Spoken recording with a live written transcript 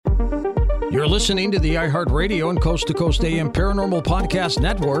You're listening to the iHeartRadio and Coast to Coast AM Paranormal Podcast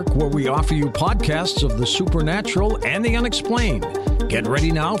Network, where we offer you podcasts of the supernatural and the unexplained. Get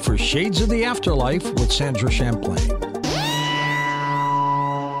ready now for Shades of the Afterlife with Sandra Champlain.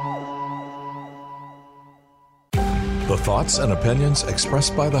 The thoughts and opinions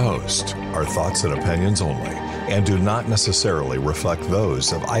expressed by the host are thoughts and opinions only and do not necessarily reflect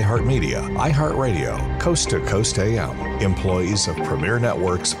those of iHeartMedia, iHeartRadio, Coast to Coast AM, employees of Premier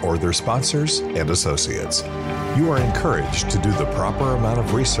Networks, or their sponsors and associates. You are encouraged to do the proper amount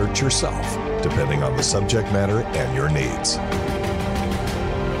of research yourself, depending on the subject matter and your needs.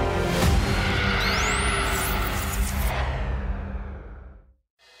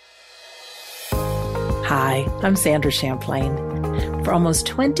 Hi, I'm Sandra Champlain. For almost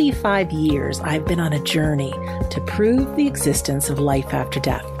 25 years, I've been on a journey to prove the existence of life after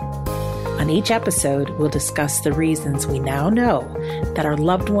death. On each episode, we'll discuss the reasons we now know that our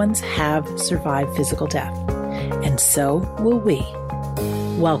loved ones have survived physical death. And so will we.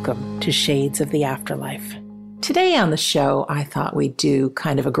 Welcome to Shades of the Afterlife. Today on the show, I thought we'd do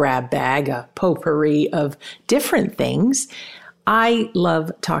kind of a grab bag, a potpourri of different things. I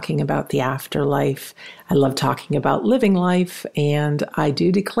love talking about the afterlife. I love talking about living life, and I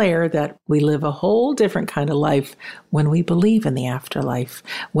do declare that we live a whole different kind of life when we believe in the afterlife,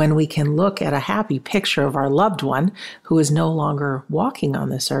 when we can look at a happy picture of our loved one who is no longer walking on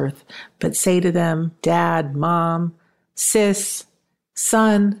this earth, but say to them, Dad, Mom, Sis,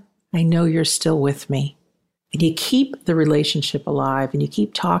 Son, I know you're still with me. And you keep the relationship alive and you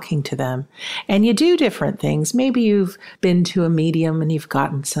keep talking to them and you do different things. Maybe you've been to a medium and you've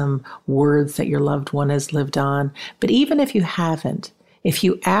gotten some words that your loved one has lived on. But even if you haven't, if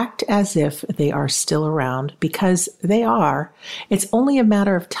you act as if they are still around, because they are, it's only a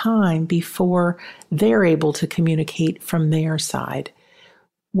matter of time before they're able to communicate from their side.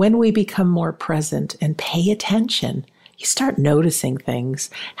 When we become more present and pay attention, you start noticing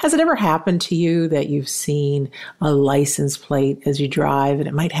things. Has it ever happened to you that you've seen a license plate as you drive and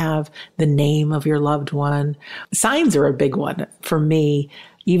it might have the name of your loved one? Signs are a big one for me.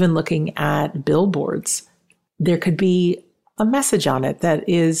 Even looking at billboards, there could be a message on it that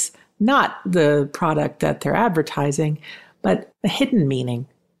is not the product that they're advertising, but a hidden meaning.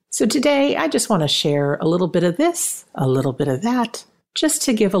 So today I just want to share a little bit of this, a little bit of that, just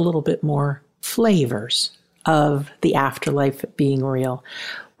to give a little bit more flavors of the afterlife being real.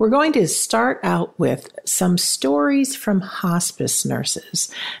 We're going to start out with some stories from hospice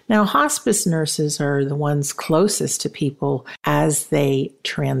nurses. Now, hospice nurses are the ones closest to people as they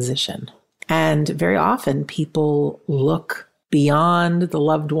transition. And very often people look beyond the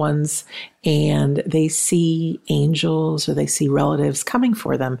loved ones and they see angels or they see relatives coming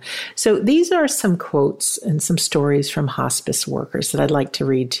for them. So these are some quotes and some stories from hospice workers that I'd like to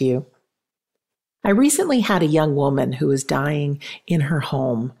read to you. I recently had a young woman who was dying in her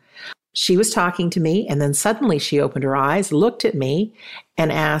home. She was talking to me, and then suddenly she opened her eyes, looked at me,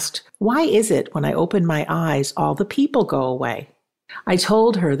 and asked, "Why is it when I open my eyes, all the people go away?" I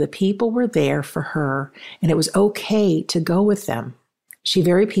told her the people were there for her, and it was okay to go with them. She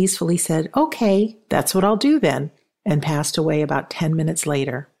very peacefully said, "Okay, that's what I'll do then," and passed away about 10 minutes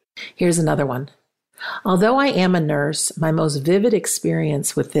later. Here's another one. Although I am a nurse, my most vivid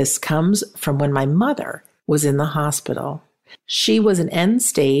experience with this comes from when my mother was in the hospital. She was an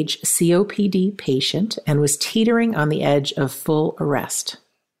end-stage COPD patient and was teetering on the edge of full arrest.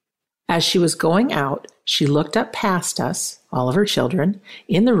 As she was going out, she looked up past us, all of her children,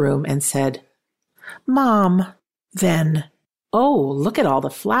 in the room and said, "Mom," then, "Oh, look at all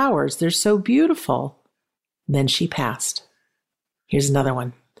the flowers. They're so beautiful." Then she passed. Here's another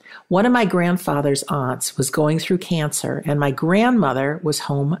one. One of my grandfather's aunts was going through cancer, and my grandmother was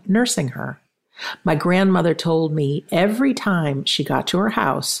home nursing her. My grandmother told me every time she got to her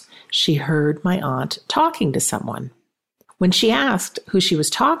house, she heard my aunt talking to someone. When she asked who she was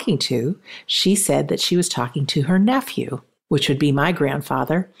talking to, she said that she was talking to her nephew, which would be my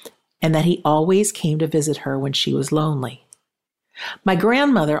grandfather, and that he always came to visit her when she was lonely. My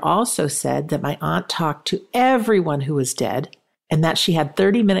grandmother also said that my aunt talked to everyone who was dead, and that she had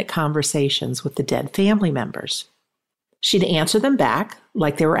 30-minute conversations with the dead family members. She'd answer them back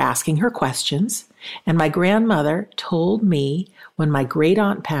like they were asking her questions, and my grandmother told me when my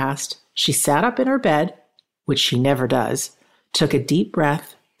great-aunt passed, she sat up in her bed, which she never does, took a deep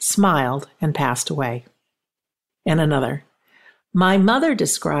breath, smiled, and passed away. And another. My mother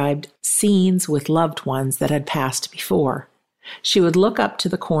described scenes with loved ones that had passed before. She would look up to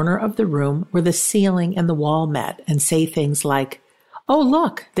the corner of the room where the ceiling and the wall met and say things like, "Oh,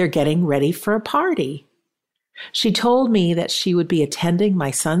 look, they're getting ready for a party." She told me that she would be attending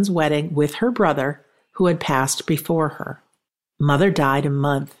my son's wedding with her brother, who had passed before her. Mother died a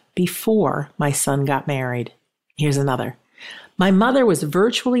month before my son got married. Here's another. My mother was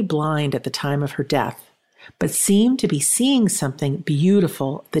virtually blind at the time of her death, but seemed to be seeing something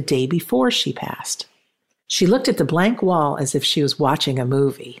beautiful the day before she passed. She looked at the blank wall as if she was watching a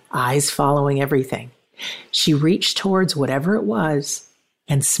movie, eyes following everything. She reached towards whatever it was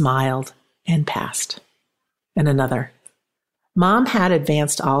and smiled and passed. And another. Mom had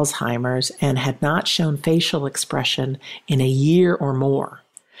advanced Alzheimer's and had not shown facial expression in a year or more.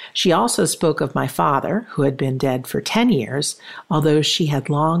 She also spoke of my father, who had been dead for 10 years, although she had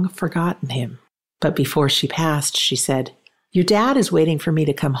long forgotten him. But before she passed, she said, "Your dad is waiting for me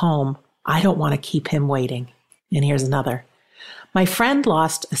to come home. I don't want to keep him waiting." And here's another. My friend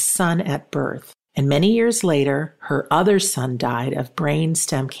lost a son at birth, and many years later, her other son died of brain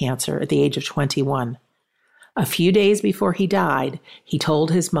stem cancer at the age of 21. A few days before he died, he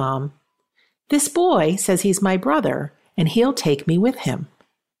told his mom, "This boy says he's my brother, and he'll take me with him."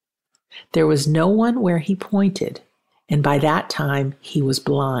 There was no one where he pointed, and by that time he was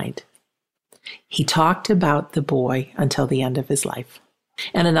blind. He talked about the boy until the end of his life.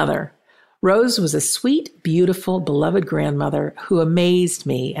 And another. Rose was a sweet, beautiful, beloved grandmother who amazed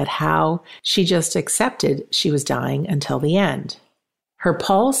me at how she just accepted she was dying until the end. Her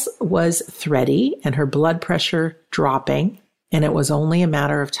pulse was thready and her blood pressure dropping, and it was only a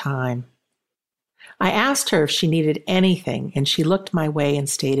matter of time. I asked her if she needed anything, and she looked my way and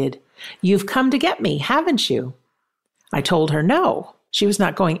stated, "You've come to get me, haven't you?" I told her no, she was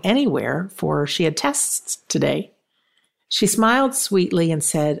not going anywhere, for she had tests today. She smiled sweetly and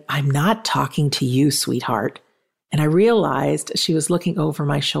said, "I'm not talking to you, sweetheart." And I realized she was looking over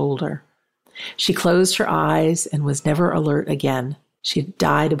my shoulder. She closed her eyes and was never alert again. She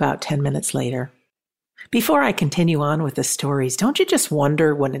died about 10 minutes later. Before I continue on with the stories, don't you just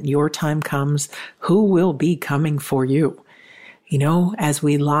wonder when your time comes, who will be coming for you? You know, as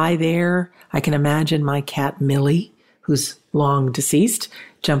we lie there, I can imagine my cat Millie, who's long deceased,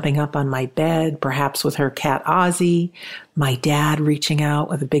 jumping up on my bed, perhaps with her cat Ozzy, my dad reaching out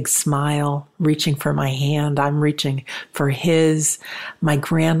with a big smile, reaching for my hand, I'm reaching for his, my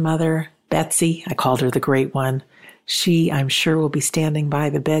grandmother, Betsy, I called her the Great One. She, I'm sure, will be standing by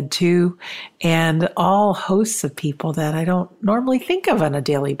the bed too, and all hosts of people that I don't normally think of on a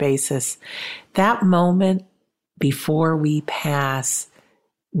daily basis. That moment before we pass,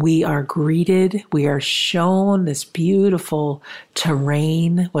 we are greeted, we are shown this beautiful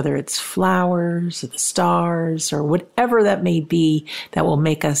terrain, whether it's flowers or the stars or whatever that may be, that will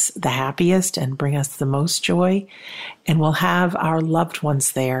make us the happiest and bring us the most joy. And we'll have our loved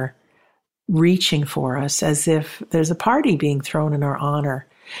ones there reaching for us as if there's a party being thrown in our honor.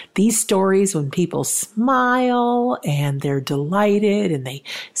 These stories, when people smile and they're delighted and they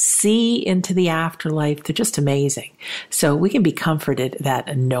see into the afterlife, they're just amazing. So we can be comforted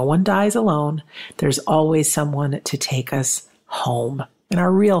that no one dies alone. There's always someone to take us home, in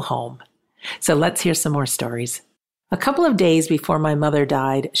our real home. So let's hear some more stories. A couple of days before my mother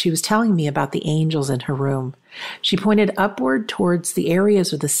died, she was telling me about the angels in her room. She pointed upward towards the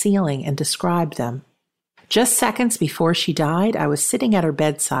areas of the ceiling and described them. Just seconds before she died, I was sitting at her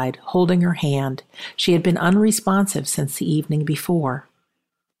bedside, holding her hand. She had been unresponsive since the evening before.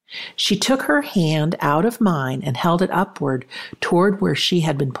 She took her hand out of mine and held it upward toward where she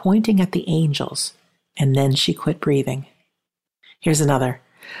had been pointing at the angels, and then she quit breathing. Here's another.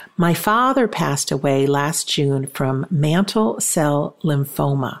 My father passed away last June from mantle cell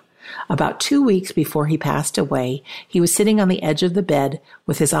lymphoma. About 2 weeks before he passed away, he was sitting on the edge of the bed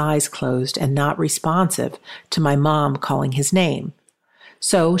with his eyes closed and not responsive to my mom calling his name.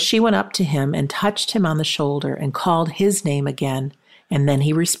 So she went up to him and touched him on the shoulder and called his name again, and then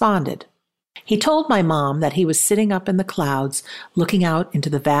he responded. He told my mom that he was sitting up in the clouds looking out into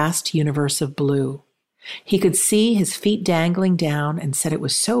the vast universe of blue. He could see his feet dangling down and said it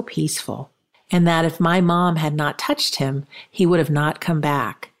was so peaceful, and that if my mom had not touched him, he would have not come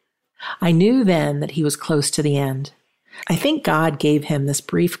back. I knew then that he was close to the end. I think God gave him this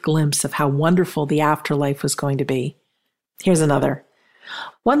brief glimpse of how wonderful the afterlife was going to be. Here's another.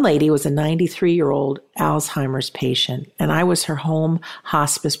 One lady was a 93-year-old Alzheimer's patient, and I was her home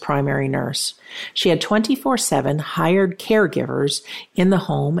hospice primary nurse. She had 24/7 hired caregivers in the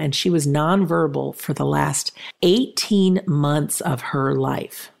home, and she was nonverbal for the last 18 months of her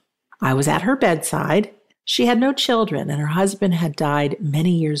life. I was at her bedside. She had no children, and her husband had died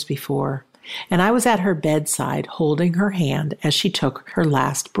many years before, and I was at her bedside holding her hand as she took her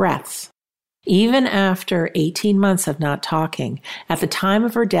last breaths. Even after 18 months of not talking, at the time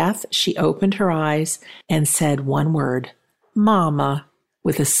of her death, she opened her eyes and said one word, "Mama,"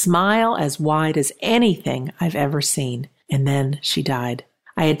 with a smile as wide as anything I've ever seen. And then she died.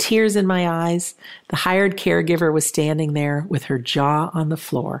 I had tears in my eyes. The hired caregiver was standing there with her jaw on the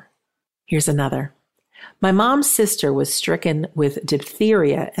floor. Here's another. My mom's sister was stricken with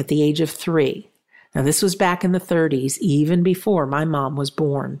diphtheria at the age of 3. Now, this was back in the 30s, even before my mom was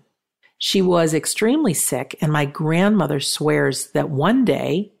born. She was extremely sick, and my grandmother swears that one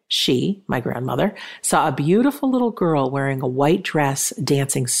day she, my grandmother, saw a beautiful little girl wearing a white dress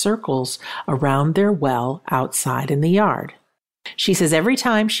dancing circles around their well outside in the yard. She says every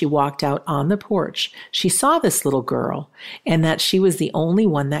time she walked out on the porch, she saw this little girl and that she was the only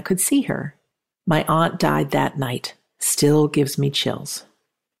one that could see her. My aunt died that night. Still gives me chills.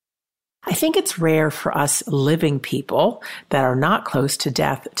 I think it's rare for us living people that are not close to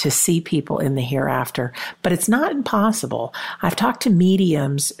death to see people in the hereafter, but it's not impossible. I've talked to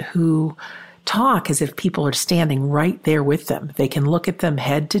mediums who talk as if people are standing right there with them. They can look at them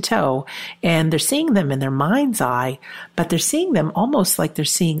head to toe, and they're seeing them in their mind's eye, but they're seeing them almost like they're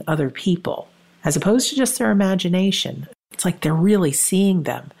seeing other people, as opposed to just their imagination. It's like they're really seeing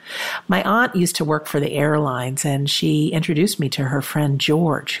them. My aunt used to work for the airlines, and she introduced me to her friend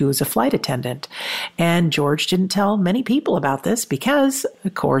George, who was a flight attendant. And George didn't tell many people about this because,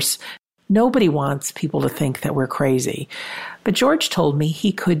 of course, nobody wants people to think that we're crazy. But George told me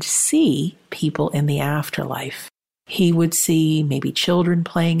he could see people in the afterlife. He would see maybe children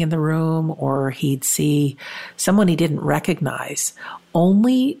playing in the room, or he'd see someone he didn't recognize,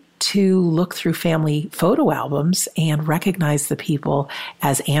 only to look through family photo albums and recognize the people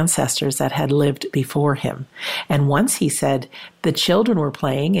as ancestors that had lived before him. And once he said the children were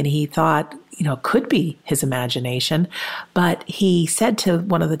playing, and he thought, could be his imagination, but he said to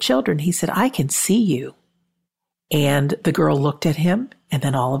one of the children, he said, "I can see you." And the girl looked at him, and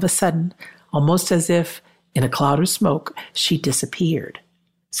then all of a sudden, almost as if in a cloud of smoke, she disappeared.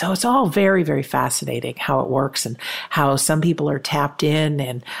 So it's all very, very fascinating how it works and how some people are tapped in.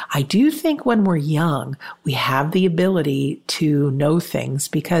 And I do think when we're young, we have the ability to know things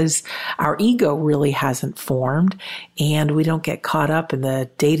because our ego really hasn't formed and we don't get caught up in the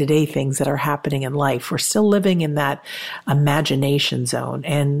day-to-day things that are happening in life. We're still living in that imagination zone.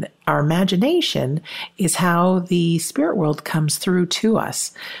 And our imagination is how the spirit world comes through to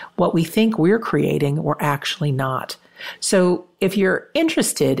us. What we think we're creating, we're actually not. So if you're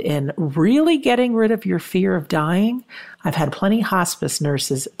interested in really getting rid of your fear of dying, I've had plenty of hospice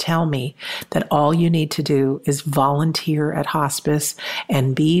nurses tell me that all you need to do is volunteer at hospice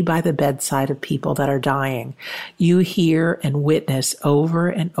and be by the bedside of people that are dying. You hear and witness over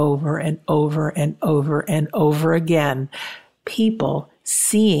and over and over and over and over again people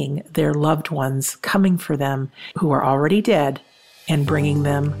seeing their loved ones coming for them who are already dead and bringing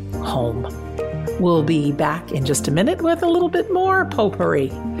them home. We'll be back in just a minute with a little bit more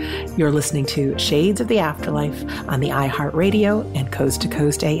potpourri. You're listening to Shades of the Afterlife on the iHeartRadio and Coast to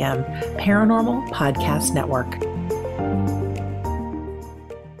Coast AM Paranormal Podcast Network.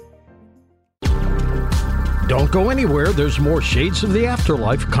 Don't go anywhere. There's more Shades of the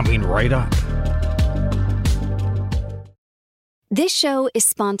Afterlife coming right up. This show is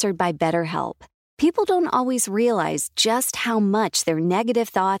sponsored by BetterHelp. People don't always realize just how much their negative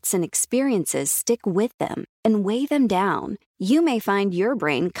thoughts and experiences stick with them and weigh them down. You may find your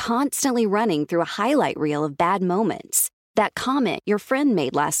brain constantly running through a highlight reel of bad moments. That comment your friend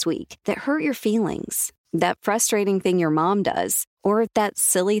made last week that hurt your feelings. That frustrating thing your mom does. Or that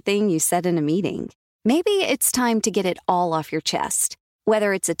silly thing you said in a meeting. Maybe it's time to get it all off your chest.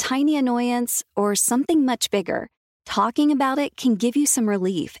 Whether it's a tiny annoyance or something much bigger, talking about it can give you some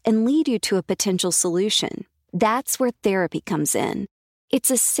relief and lead you to a potential solution. That's where therapy comes in. It's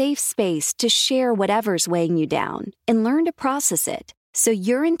a safe space to share whatever's weighing you down and learn to process it so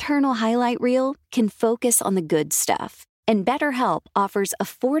your internal highlight reel can focus on the good stuff. And BetterHelp offers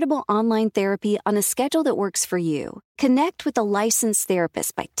affordable online therapy on a schedule that works for you. Connect with a licensed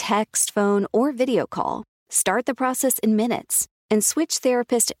therapist by text, phone, or video call. Start the process in minutes and switch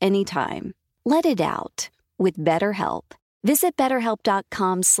therapist anytime. Let it out with BetterHelp. Visit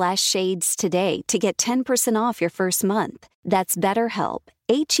BetterHelp.com/shades today to get 10% off your first month. That's BetterHelp,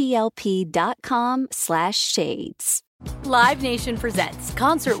 HELP.com/shades. Live Nation presents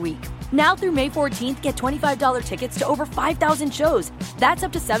Concert Week. Now through May 14th, get $25 tickets to over 5,000 shows. That's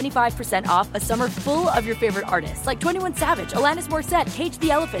up to 75% off a summer full of your favorite artists like 21 Savage, Alanis Morissette, Cage the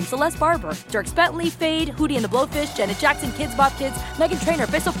Elephant, Celeste Barber, Dierks Bentley, Fade, Hootie and the Blowfish, Janet Jackson, Kids Bop Kids, Meghan Trainor,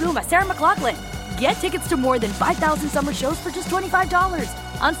 Bissell Pluma, Sarah McLachlan. Get tickets to more than 5,000 summer shows for just $25.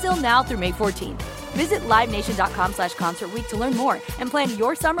 Until now through May 14th. Visit LiveNation.com/Concert Week to learn more and plan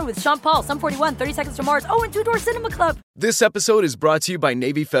your summer with Sean Paul, Sum 41, 30 Seconds to Mars, and Two Door Cinema Club. This episode is brought to you by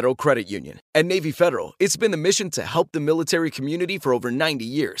Navy Federal Credit Union. At Navy Federal, it's been the mission to help the military community for over 90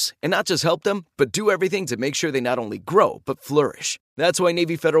 years. And not just help them, but do everything to make sure they not only grow, but flourish. That's why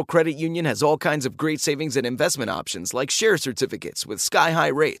Navy Federal Credit Union has all kinds of great savings and investment options like share certificates with sky-high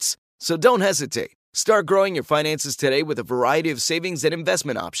rates. So don't hesitate. Start growing your finances today with a variety of savings and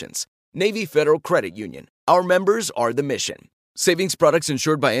investment options. Navy Federal Credit Union. Our members are the mission. Savings products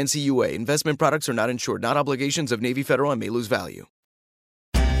insured by NCUA. Investment products are not insured, not obligations of Navy Federal and may lose value.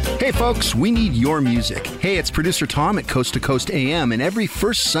 Hey folks, we need your music. Hey, it's producer Tom at Coast to Coast AM, and every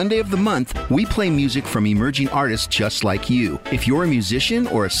first Sunday of the month, we play music from emerging artists just like you. If you're a musician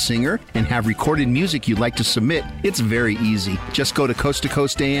or a singer and have recorded music you'd like to submit, it's very easy. Just go to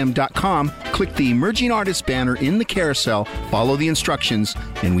coasttocoastam.com, click the Emerging Artists banner in the carousel, follow the instructions,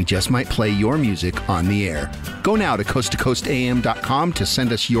 and we just might play your music on the air. Go now to coasttocoastam.com to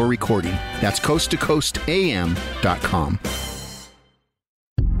send us your recording. That's coasttocoastam.com.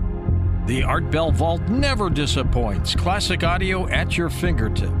 The Art Bell Vault never disappoints. Classic audio at your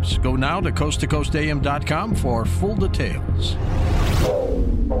fingertips. Go now to coasttocoastam.com for full details.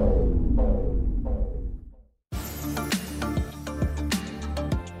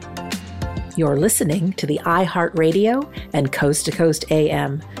 You're listening to the iHeartRadio and Coast to Coast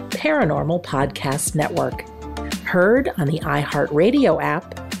AM Paranormal Podcast Network. Heard on the iHeartRadio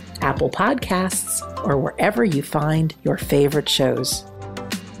app, Apple Podcasts, or wherever you find your favorite shows.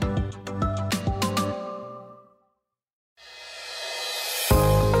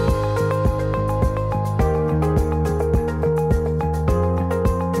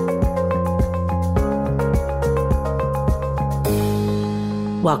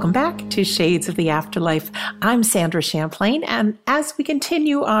 Welcome back to Shades of the Afterlife. I'm Sandra Champlain, and as we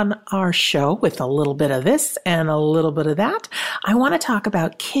continue on our show with a little bit of this and a little bit of that, I want to talk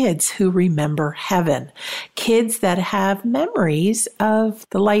about kids who remember heaven, kids that have memories of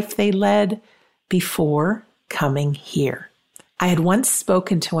the life they led before coming here. I had once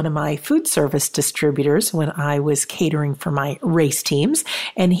spoken to one of my food service distributors when I was catering for my race teams,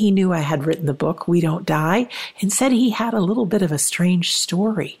 and he knew I had written the book, We Don't Die, and said he had a little bit of a strange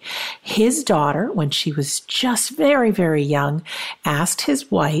story. His daughter, when she was just very, very young, asked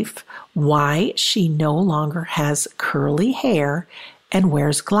his wife why she no longer has curly hair and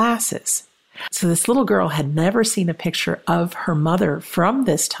wears glasses. So this little girl had never seen a picture of her mother from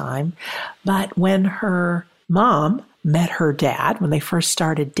this time, but when her mom met her dad, when they first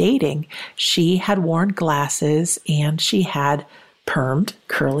started dating, she had worn glasses and she had permed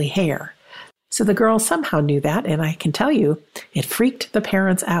curly hair. So the girl somehow knew that, and I can tell you, it freaked the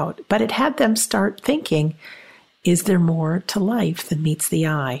parents out, but it had them start thinking, is there more to life than meets the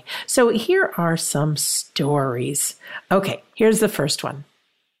eye? So here are some stories. Okay, here's the first one.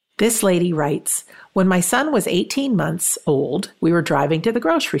 This lady writes, when my son was 18 months old, we were driving to the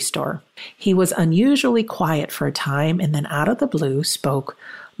grocery store. He was unusually quiet for a time and then out of the blue spoke,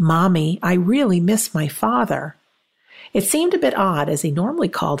 "Mommy, I really miss my father." It seemed a bit odd as he normally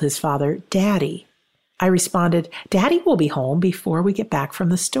called his father Daddy. I responded, "Daddy will be home before we get back from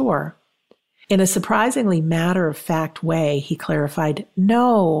the store." In a surprisingly matter-of-fact way, he clarified,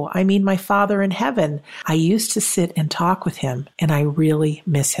 "No, I mean my father in heaven. I used to sit and talk with him, and I really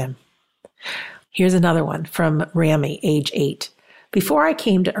miss him." Here's another one from Rami, age 8. Before I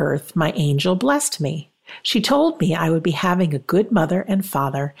came to Earth, my angel blessed me. She told me I would be having a good mother and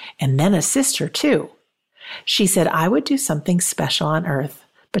father, and then a sister too. She said I would do something special on Earth,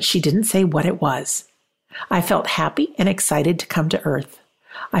 but she didn't say what it was. I felt happy and excited to come to Earth.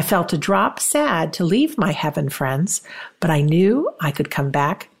 I felt a drop sad to leave my heaven friends, but I knew I could come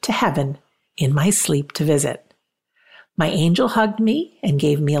back to heaven in my sleep to visit. My angel hugged me and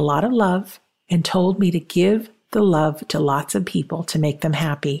gave me a lot of love and told me to give the love to lots of people to make them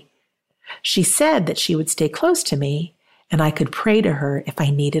happy. She said that she would stay close to me and I could pray to her if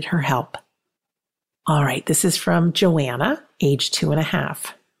I needed her help. All right, this is from Joanna, age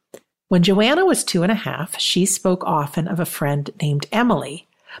 2.5. When Joanna was 2.5, she spoke often of a friend named Emily,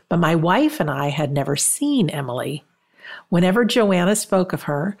 but my wife and I had never seen Emily. Whenever Joanna spoke of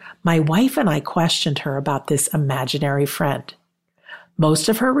her, my wife and I questioned her about this imaginary friend. Most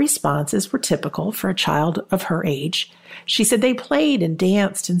of her responses were typical for a child of her age. She said they played and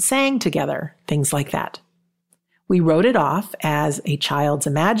danced and sang together, things like that. We wrote it off as a child's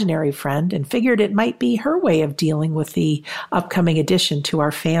imaginary friend and figured it might be her way of dealing with the upcoming addition to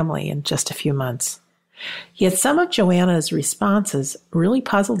our family in just a few months. Yet some of Joanna's responses really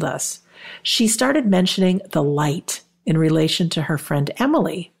puzzled us. She started mentioning the light in relation to her friend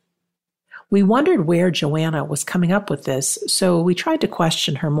Emily. We wondered where Joanna was coming up with this, so we tried to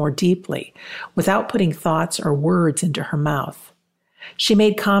question her more deeply without putting thoughts or words into her mouth. She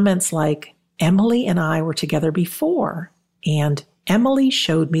made comments like, "Emily and I were together before," and "Emily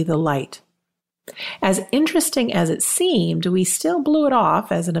showed me the light." As interesting as it seemed, we still blew it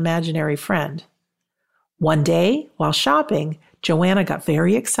off as an imaginary friend. One day, while shopping, Joanna got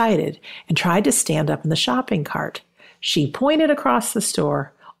very excited and tried to stand up in the shopping cart. She pointed across the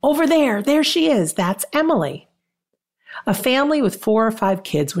store. "Over there she is, that's Emily." A family with 4 or 5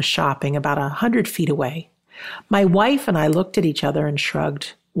 kids was shopping about 100 feet away. My wife and I looked at each other and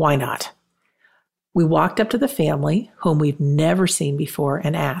shrugged. Why not? We walked up to the family, whom we've never seen before,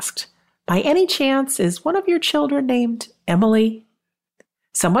 and asked, "By any chance, is one of your children named Emily?"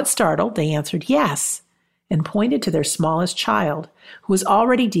 Somewhat startled, they answered yes, and pointed to their smallest child, who was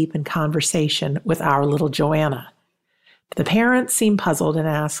already deep in conversation with our little Joanna. The parents seemed puzzled and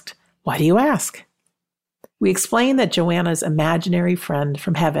asked, "Why do you ask?" We explained that Joanna's imaginary friend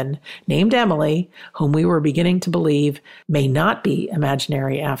from heaven, named Emily, whom we were beginning to believe may not be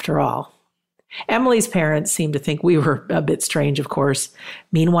imaginary after all. Emily's parents seemed to think we were a bit strange, of course.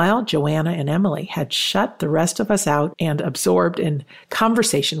 Meanwhile, Joanna and Emily had shut the rest of us out and absorbed in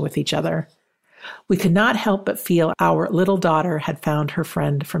conversation with each other. We could not help but feel our little daughter had found her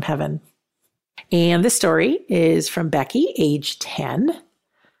friend from heaven. And this story is from Becky, age 10.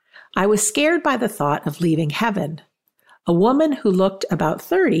 I was scared by the thought of leaving heaven. A woman who looked about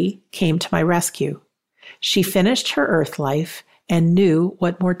 30 came to my rescue. She finished her earth life and knew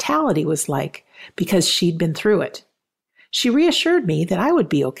what mortality was like because she'd been through it. She reassured me that I would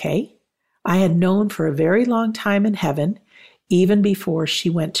be okay. I had known for a very long time in heaven, even before she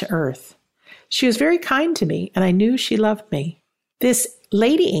went to earth. She was very kind to me, and I knew she loved me. This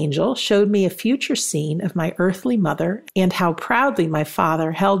lady angel showed me a future scene of my earthly mother and how proudly my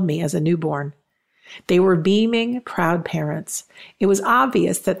father held me as a newborn. They were beaming, proud parents. It was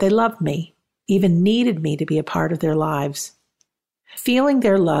obvious that they loved me, even needed me to be a part of their lives. Feeling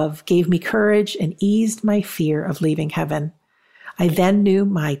their love gave me courage and eased my fear of leaving heaven. I then knew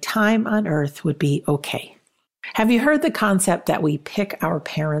my time on earth would be okay. Have you heard the concept that we pick our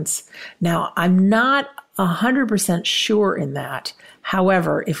parents? Now, I'm not 100% sure in that.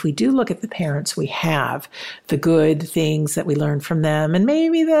 However, if we do look at the parents we have, the good things that we learned from them, and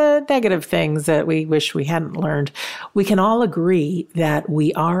maybe the negative things that we wish we hadn't learned, we can all agree that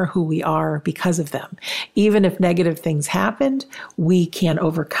we are who we are because of them. Even if negative things happened, we can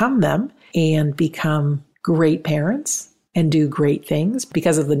overcome them and become great parents and do great things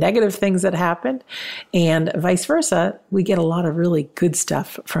because of the negative things that happened. And vice versa, we get a lot of really good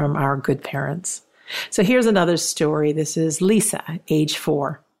stuff from our good parents. So here's another story. This is Lisa, age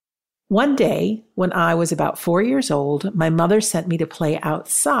 4. One day, when I was about 4 years old, my mother sent me to play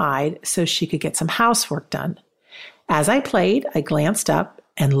outside so she could get some housework done. As I played, I glanced up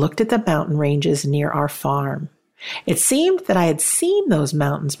and looked at the mountain ranges near our farm. It seemed that I had seen those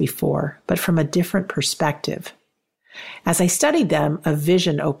mountains before, but from a different perspective. As I studied them, a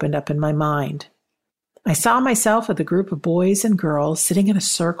vision opened up in my mind. I saw myself with a group of boys and girls sitting in a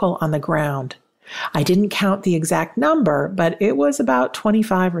circle on the ground. I didn't count the exact number, but it was about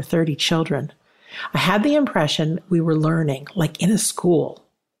 25 or 30 children. I had the impression we were learning, like in a school.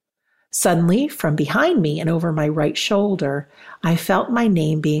 Suddenly, from behind me and over my right shoulder, I felt my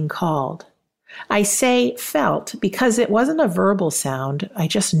name being called. I say felt because it wasn't a verbal sound, I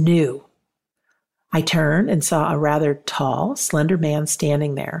just knew. I turned and saw a rather tall, slender man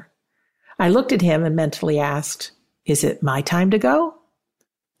standing there. I looked at him and mentally asked, "Is it my time to go?"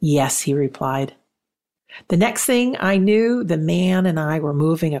 "Yes," he replied. The next thing I knew, the man and I were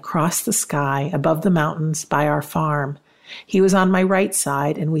moving across the sky above the mountains by our farm. He was on my right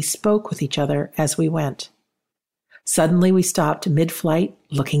side, and we spoke with each other as we went. Suddenly we stopped mid-flight.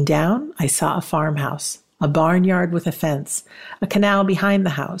 Looking down, I saw a farmhouse, a barnyard with a fence, a canal behind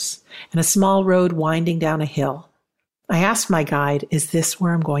the house, and a small road winding down a hill. I asked my guide, "Is this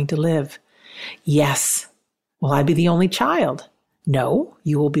where I'm going to live?" "Yes." "Will I be the only child?" "No,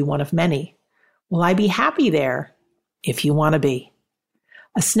 you will be one of many." "Will I be happy there?" "If you want to be."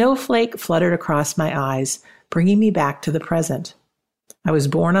 A snowflake fluttered across my eyes, bringing me back to the present. I was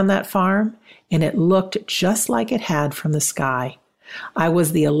born on that farm, and it looked just like it had from the sky. I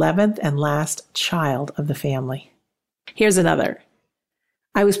was the 11th and last child of the family. Here's another.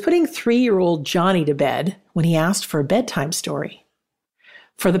 I was putting 3-year-old Johnny to bed when he asked for a bedtime story.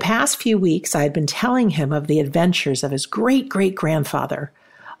 For the past few weeks, I had been telling him of the adventures of his great-great-grandfather,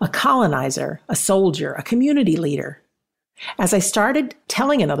 a colonizer, a soldier, a community leader. As I started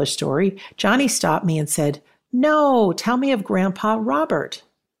telling another story, Johnny stopped me and said, "No, tell me of Grandpa Robert."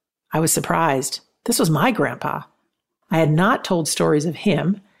 I was surprised. This was my grandpa. I had not told stories of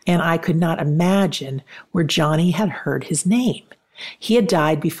him, and I could not imagine where Johnny had heard his name. He had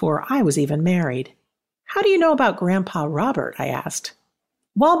died before I was even married. "How do you know about Grandpa Robert?" I asked.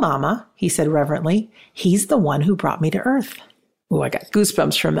 "Well, Mama," he said reverently, "he's the one who brought me to Earth." Oh, I got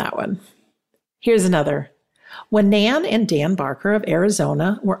goosebumps from that one. Here's another. When Nan and Dan Barker of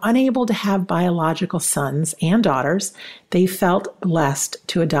Arizona were unable to have biological sons and daughters, they felt blessed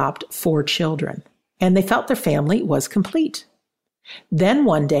to adopt 4 children, and they felt their family was complete. Then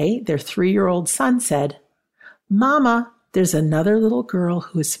one day, their 3-year-old son said, "Mama, there's another little girl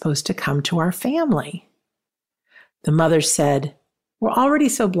who is supposed to come to our family." The mother said, "We're already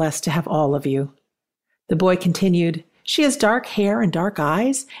so blessed to have all of you." The boy continued, "She has dark hair and dark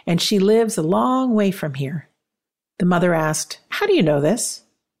eyes, and she lives a long way from here." The mother asked, "How do you know this?"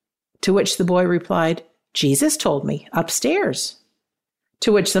 To which the boy replied, "Jesus told me, upstairs."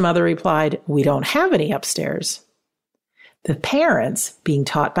 To which the mother replied, "We don't have any upstairs." The parents, being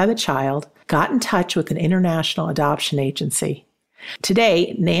taught by the child, got in touch with an international adoption agency.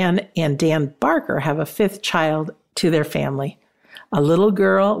 Today, Nan and Dan Barker have a 5th child to their family, a little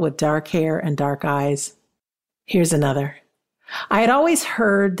girl with dark hair and dark eyes. Here's another. I had always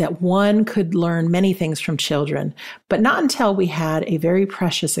heard that one could learn many things from children, but not until we had a very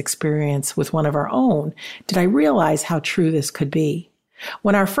precious experience with one of our own did I realize how true this could be.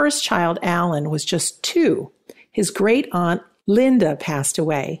 When our first child, Alan, was just 2, his great aunt, Linda, passed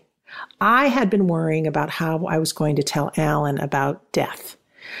away. I had been worrying about how I was going to tell Alan about death.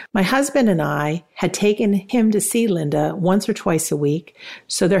 My husband and I had taken him to see Linda once or twice a week,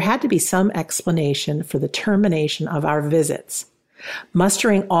 so there had to be some explanation for the termination of our visits.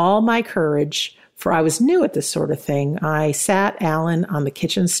 Mustering all my courage, for I was new at this sort of thing, I sat Alan on the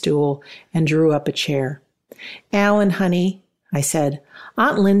kitchen stool and drew up a chair. "Alan, honey," I said,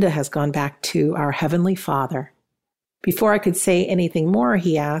 "Aunt Linda has gone back to our Heavenly Father." Before I could say anything more,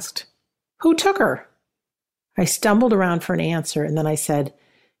 he asked, "Who took her?" I stumbled around for an answer, and then I said,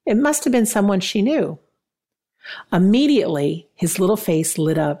 "It must have been someone she knew." Immediately, his little face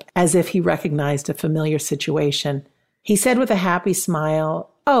lit up as if he recognized a familiar situation. He said with a happy smile,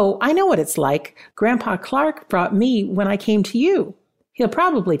 "Oh, I know what it's like. Grandpa Clark brought me when I came to you. He'll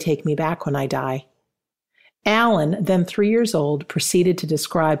probably take me back when I die." Alan, then 3 years old, proceeded to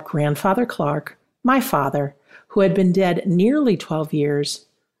describe Grandfather Clark, my father, who had been dead nearly 12 years.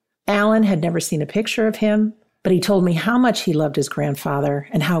 Alan had never seen a picture of him, but he told me how much he loved his grandfather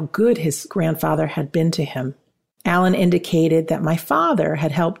and how good his grandfather had been to him. Alan indicated that my father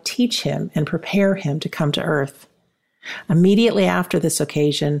had helped teach him and prepare him to come to Earth. Immediately after this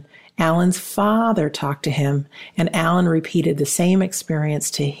occasion, Alan's father talked to him, and Alan repeated the same experience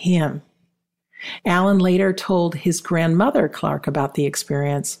to him. Alan later told his grandmother Clark about the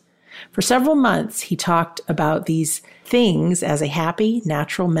experience. For several months, he talked about these things as a happy,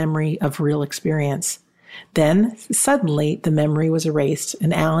 natural memory of real experience. Then, suddenly, the memory was erased,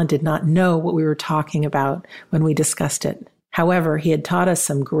 and Alan did not know what we were talking about when we discussed it. However, he had taught us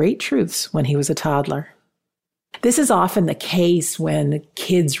some great truths when he was a toddler. This is often the case when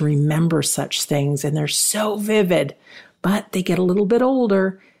kids remember such things, and they're so vivid, but they get a little bit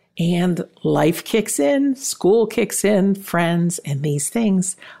older, and life kicks in, school kicks in, friends, and these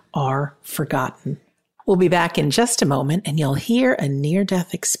things are forgotten. We'll be back in just a moment, and you'll hear a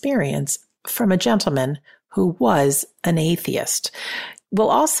near-death experience from a gentleman who was an atheist. We'll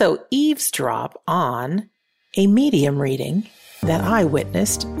also eavesdrop on a medium reading that I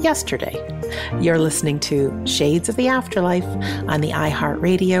witnessed yesterday. You're listening to Shades of the Afterlife on the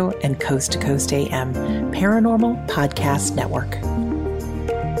iHeartRadio and Coast to Coast AM Paranormal Podcast Network.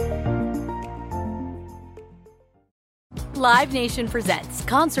 Live Nation presents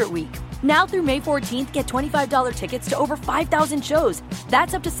Concert Week. Now through May 14th, get $25 tickets to over 5,000 shows.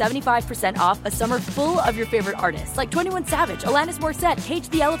 That's up to 75% off a summer full of your favorite artists like 21 Savage, Alanis Morissette, Cage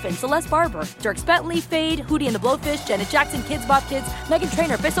the Elephant, Celeste Barber, Dierks Bentley, Fade, Hootie and the Blowfish, Janet Jackson, Kidz Bop Kids, Meghan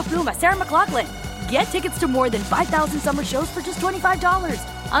Trainor, Bissell Pluma, Sarah McLachlan. Get tickets to more than 5,000 summer shows for just $25.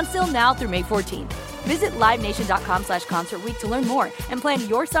 Until now through May 14th. Visit LiveNation.com/Concert Week to learn more and plan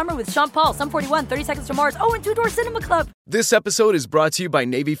your summer with Sean Paul, Sum 41, 30 Seconds to Mars, and Two Door Cinema Club. This episode is brought to you by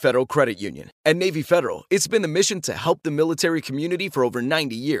Navy Federal Credit Union. At Navy Federal, it's been the mission to help the military community for over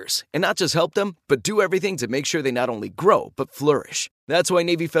 90 years. And not just help them, but do everything to make sure they not only grow, but flourish. That's why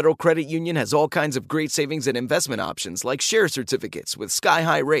Navy Federal Credit Union has all kinds of great savings and investment options like share certificates with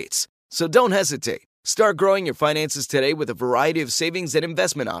sky-high rates. So don't hesitate. Start growing your finances today with a variety of savings and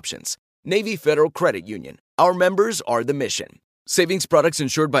investment options. Navy Federal Credit Union. Our members are the mission. Savings products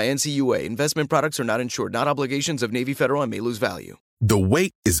insured by NCUA. Investment products are not insured, not obligations of Navy Federal and may lose value. The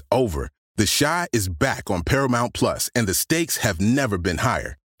wait is over. The Chi is back on Paramount Plus, and the stakes have never been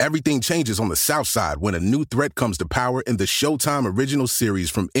higher. Everything changes on the South Side when a new threat comes to power in the Showtime original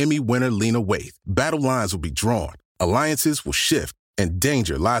series from Emmy winner Lena Waithe. Battle lines will be drawn, alliances will shift, and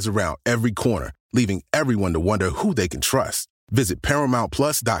danger lies around every corner, leaving everyone to wonder who they can trust. Visit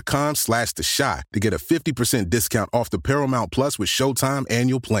ParamountPlus.com/The Chi to get a 50% discount off the Paramount Plus with Showtime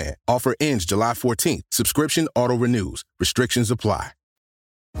annual plan. Offer ends July 14th. Subscription auto-renews. Restrictions apply.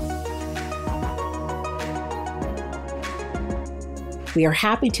 We are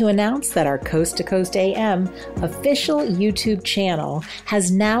happy to announce that our Coast to Coast AM official YouTube channel has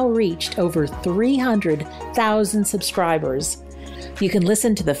now reached over 300,000 subscribers. You can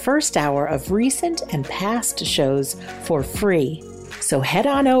listen to the first hour of recent and past shows for free. So head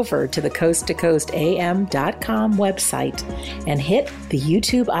on over to the coasttocoastam.com website and hit the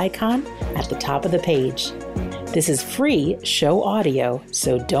YouTube icon at the top of the page. This is free show audio,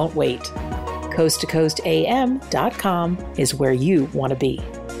 so don't wait. coasttocoastam.com is where you want to be.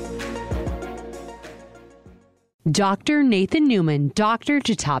 Dr. Nathan Newman, doctor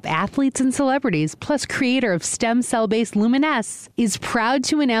to top athletes and celebrities, plus creator of stem cell-based Luminesce, is proud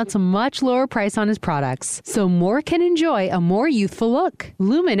to announce a much lower price on his products, so more can enjoy a more youthful look.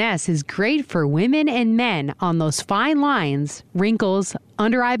 Luminesce is great for women and men on those fine lines, wrinkles,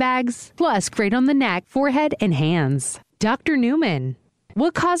 under-eye bags, plus great on the neck, forehead, and hands. Dr. Newman,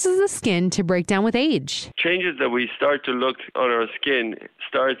 what causes the skin to break down with age? Changes that we start to look on our skin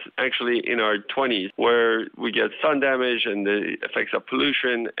starts actually in our 20s, where we get sun damage and the effects of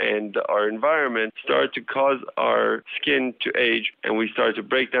pollution and our environment start to cause our skin to age, and we start to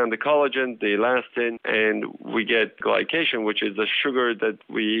break down the collagen, the elastin, and we get glycation, which is the sugar that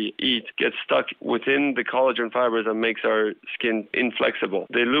we eat, gets stuck within the collagen fibers and makes our skin inflexible.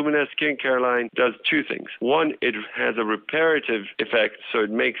 The Luminesce skincare line does two things. One, it has a reparative effect, so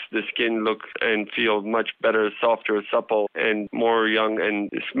it makes the skin look and feel much better, softer, supple, and more young and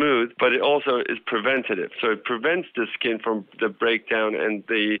smooth, but it also is preventative. So it prevents the skin from the breakdown and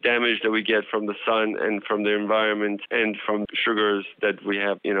the damage that we get from the sun and from the environment and from sugars that we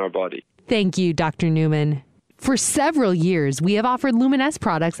have in our body. Thank you, Dr. Newman. For several years, we have offered Luminesce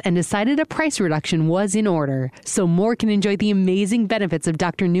products and decided a price reduction was in order, so more can enjoy the amazing benefits of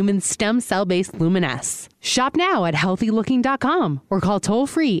Dr. Newman's stem cell-based Luminesce. Shop now at healthylooking.com or call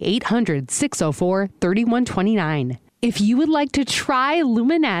toll-free 800-604-3129. If you would like to try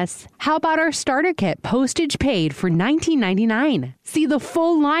Luminesce, how about our starter kit, postage paid, for $19.99? See the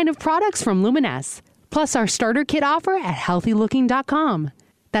full line of products from Luminesce, plus our starter kit offer at healthylooking.com.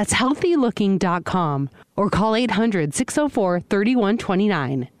 That's healthylooking.com or call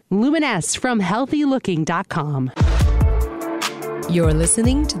 800-604-3129. Luminesce from healthylooking.com. You're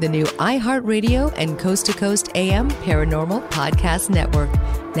listening to the new iHeartRadio and Coast to Coast AM Paranormal Podcast Network.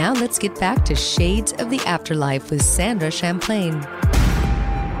 Now let's get back to Shades of the Afterlife with Sandra Champlain.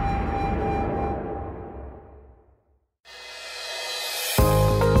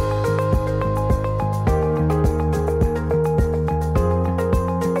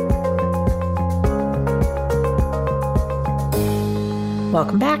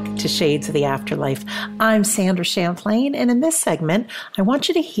 Welcome back to Shades of the Afterlife. I'm Sandra Champlain, and in this segment, I want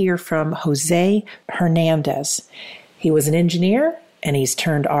you to hear from Jose Hernandez. He was an engineer, and he's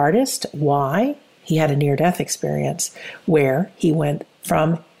turned artist. Why? He had a near-death experience where he went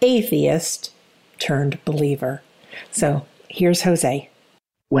from atheist turned believer. So here's Jose.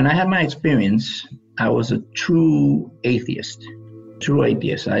 When I had my experience, I was a true atheist. I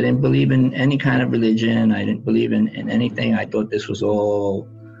didn't believe in any kind of religion. I didn't believe in anything. I thought this was all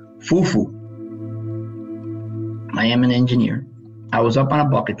foo-foo. I am an engineer. I was up on a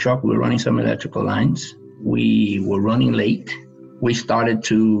bucket truck. We were running some electrical lines. We were running late. We started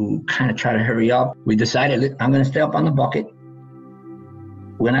to kind of try to hurry up. We decided, I'm going to stay up on the bucket.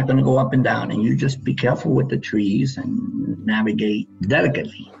 We're not going to go up and down. And you just be careful with the trees and navigate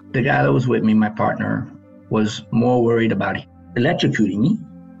delicately. The guy that was with me, my partner, was more worried about electrocuting me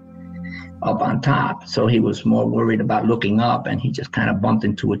up on top. So he was more worried about looking up, and he just kind of bumped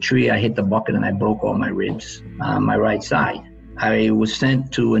into a tree. I hit the bucket and I broke all my ribs on my right side. I was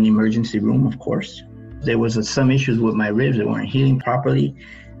sent to an emergency room, of course. There was some issues with my ribs that weren't healing properly.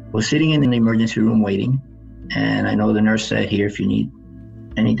 I was sitting in the emergency room waiting, and I know the nurse said, here, if you need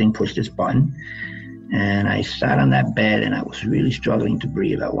anything, push this button. And I sat on that bed and I was really struggling to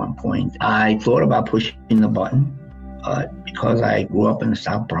breathe at one point. I thought about pushing the button. Because I grew up in the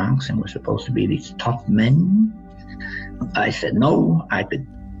South Bronx and we're supposed to be these tough men, I said, no, I could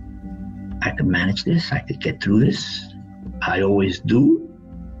manage this. I could get through this. I always do.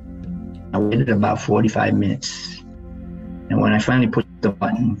 I waited about 45 minutes. And when I finally pushed the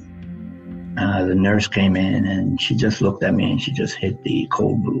button, the nurse came in and she just looked at me and she just hit the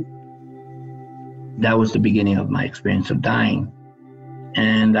cold blue. That was the beginning of my experience of dying.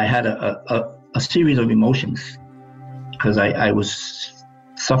 And I had a series of emotions because I was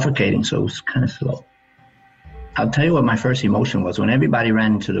suffocating, so it was kind of slow. I'll tell you what my first emotion was. When everybody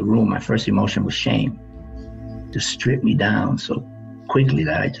ran into the room, my first emotion was shame. Just stripped me down so quickly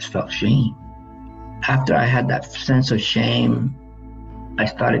that I just felt shame. After I had that sense of shame, I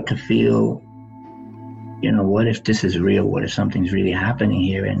started to feel, what if this is real? What if something's really happening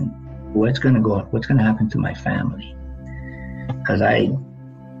here? And what's going to happen to my family? Because I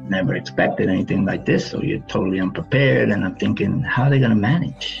never expected anything like this, so you're totally unprepared, and I'm thinking, how are they going to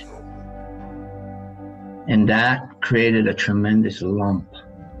manage? And that created a tremendous lump.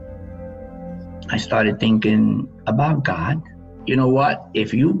 I started thinking about God. You know what?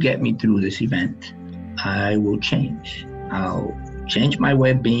 If you get me through this event, I will change. I'll change my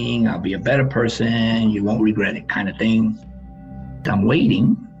way of being. I'll be a better person. You won't regret it, kind of thing. I'm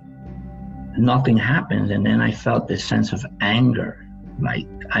waiting. Nothing happens. And then I felt this sense of anger. Like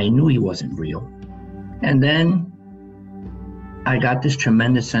I knew he wasn't real. And then I got this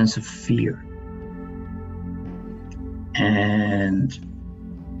tremendous sense of fear. And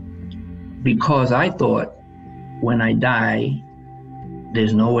because I thought when I die,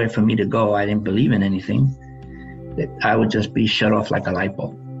 there's nowhere for me to go, I didn't believe in anything, that I would just be shut off like a light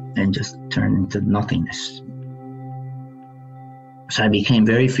bulb and just turn into nothingness. So I became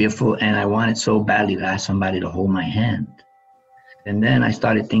very fearful, and I wanted so badly to ask somebody to hold my hand. And then I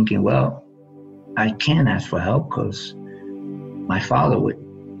started thinking, well, I can't ask for help because my father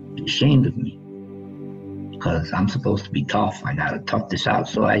would be ashamed of me because I'm supposed to be tough. I got to tough this out.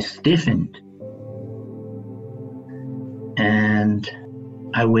 So I stiffened and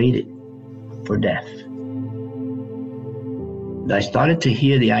I waited for death. I started to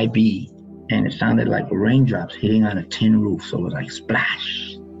hear the IB, and it sounded like raindrops hitting on a tin roof. So it was like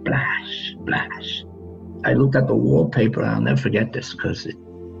splash, splash, splash. I looked at the wallpaper, and I'll never forget this because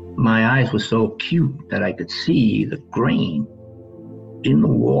my eyes were so acute that I could see the grain in the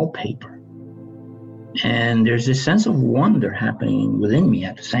wallpaper. And there's this sense of wonder happening within me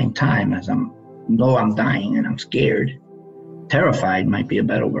at the same time as I'm dying and I'm scared. Terrified might be a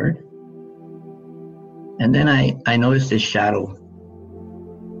better word. And then I noticed this shadow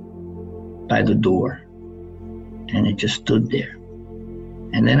by the door, and it just stood there.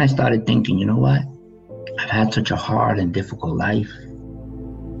 And then I started thinking, you know what? I've had such a hard and difficult life.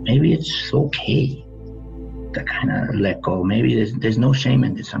 Maybe it's okay to kind of let go. Maybe there's no shame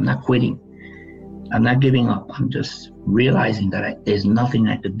in this. I'm not quitting. I'm not giving up. I'm just realizing that there's nothing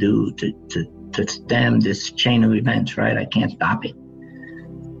I could do to stem this chain of events, right? I can't stop it.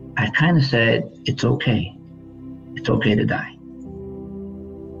 I kind of said, it's okay. It's okay to die.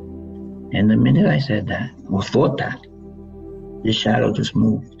 And the minute I said that, or thought that, this shadow just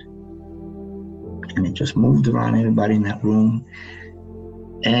moved. And it just moved around everybody in that room.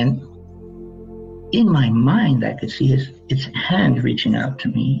 And in my mind, I could see its hand reaching out to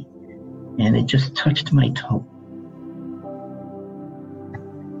me, and it just touched my toe.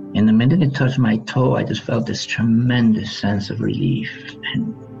 And the minute it touched my toe, I just felt this tremendous sense of relief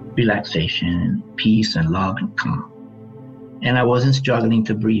and relaxation and peace and love and calm. And I wasn't struggling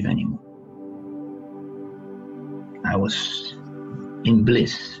to breathe anymore. I was in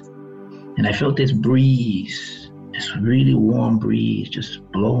bliss. And I felt this breeze, this really warm breeze just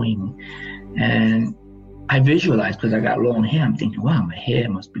blowing. And I visualized, because I got long hair, I'm thinking, wow, my hair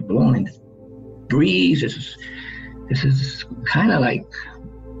must be blowing. This breeze, this is kind of like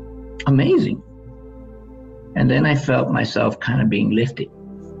amazing. And then I felt myself kind of being lifted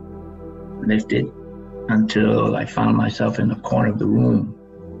until I found myself in the corner of the room.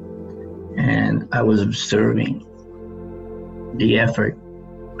 And I was observing the effort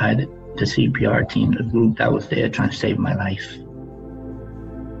by the CPR team, the group that was there trying to save my life.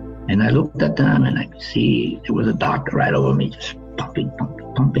 And I looked at them, and I could see there was a doctor right over me, just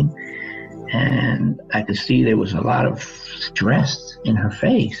pumping. And I could see there was a lot of stress in her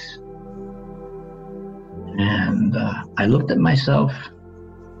face. And I looked at myself,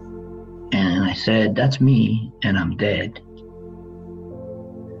 and I said, that's me, and I'm dead.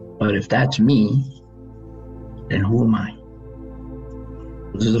 But if that's me, then who am I?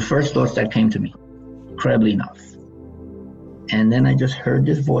 This is the first thoughts that came to me, incredibly enough. And then I just heard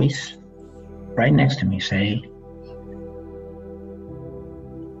this voice right next to me say,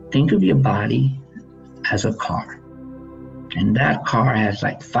 think of your body as a car. And that car has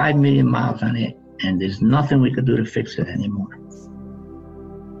like 5 million miles on it, and there's nothing we could do to fix it anymore.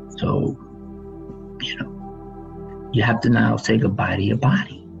 So, you have to now say goodbye to your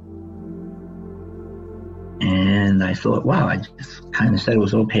body. And I thought, wow, I just kind of said it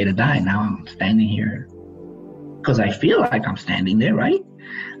was okay to die. Now I'm standing here because I feel like I'm standing there, right?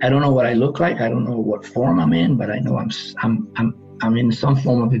 I don't know what I look like. I don't know what form I'm in, but I know I'm in some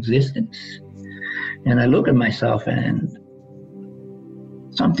form of existence. And I look at myself, and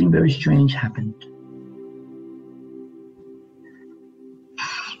something very strange happened.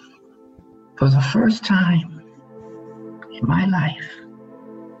 For the first time in my life,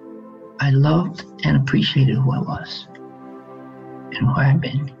 I loved and appreciated who I was and who I had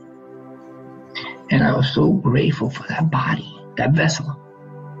been. And I was so grateful for that body, that vessel,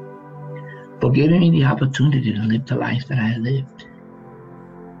 for giving me the opportunity to live the life that I had lived.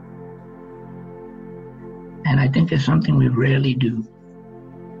 And I think it's something we rarely do.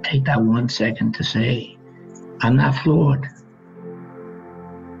 Take that 1 second to say, I'm not flawed.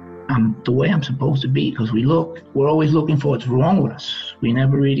 I'm the way I'm supposed to be, because we're always looking for what's wrong with us. We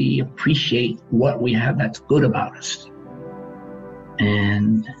never really appreciate what we have that's good about us.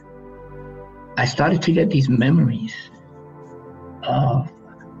 And I started to get these memories of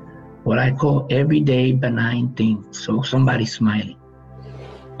what I call everyday benign things. So somebody smiling,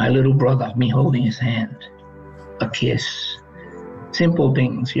 my little brother, me holding his hand, a kiss, simple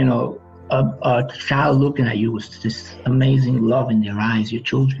things, a child looking at you with this amazing love in their eyes, your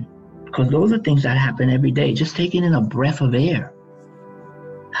children. Because those are things that happen every day. Just taking in a breath of air.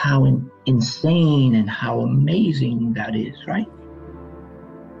 How insane and how amazing that is, right?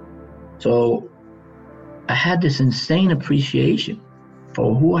 So I had this insane appreciation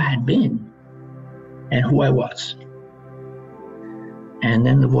for who I had been and who I was. And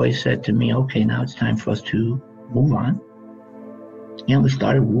then the voice said to me, okay, now it's time for us to move on. And we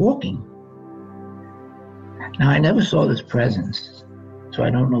started walking. Now, I never saw this presence, so I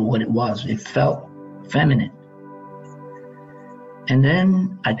don't know what it was. It felt feminine. And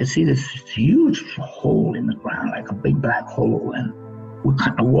then I could see this huge hole in the ground, like a big black hole, and we're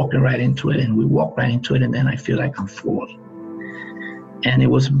kind of walking right into it, and we walk right into it, and then I feel like I'm falling. And it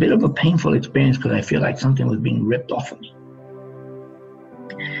was a bit of a painful experience because I feel like something was being ripped off of me.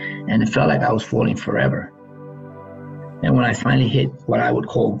 And it felt like I was falling forever. And when I finally hit what I would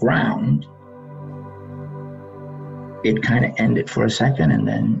call ground, it kind of ended for a second, and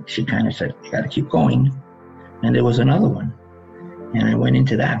then she kind of said, you got to keep going. And there was another one. And I went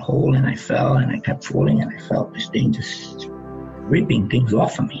into that hole, and I fell, and I kept falling, and I felt this thing just ripping things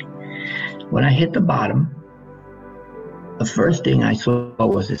off of me. When I hit the bottom, the first thing I saw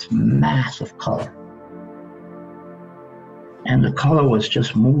was this mass of color. And the color was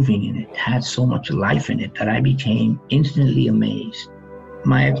just moving, and it had so much life in it that I became instantly amazed.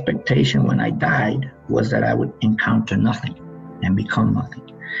 My expectation when I died was that I would encounter nothing and become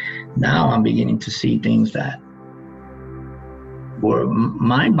nothing. Now I'm beginning to see things that were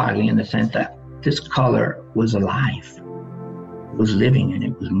mind-boggling in the sense that this color was alive. It was living, and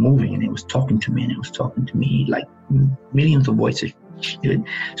it was moving, and it was talking to me, and it was talking to me like millions of voices.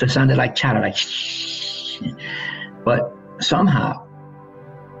 So it sounded like chatter, like but somehow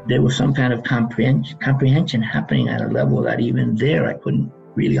there was some kind of comprehension happening at a level that even there I couldn't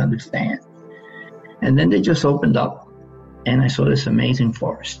really understand. And then they just opened up, and I saw this amazing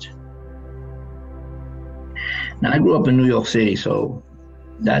forest. Now, I grew up in New York City, so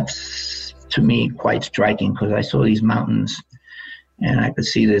that's, to me, quite striking, because I saw these mountains, and I could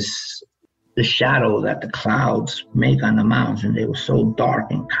see the shadow that the clouds make on the mountains, and they were so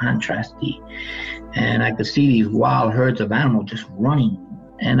dark and contrasty. And I could see these wild herds of animals just running,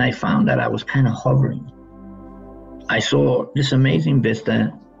 and I found that I was kind of hovering. I saw this amazing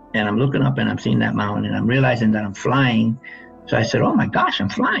vista, and I'm looking up, and I'm seeing that mountain, and I'm realizing that I'm flying. So I said, oh my gosh, I'm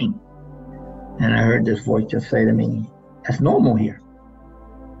flying. And I heard this voice just say to me, that's normal here.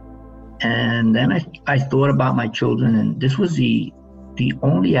 And then I thought about my children, and this was the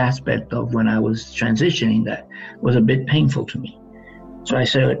only aspect of when I was transitioning that was a bit painful to me. So I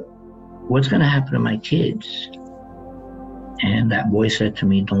said, what's going to happen to my kids? And that voice said to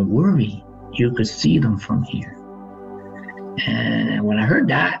me, don't worry, you could see them from here. And when I heard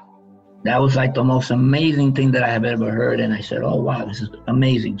that, that was like the most amazing thing that I have ever heard. And I said, oh, wow, this is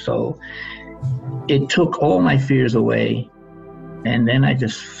amazing. So it took all my fears away. And then I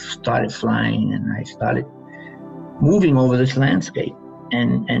just started flying, and I started moving over this landscape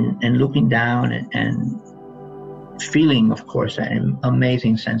and looking down and feeling, of course, an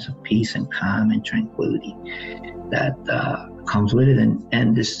amazing sense of peace and calm and tranquility that comes with it,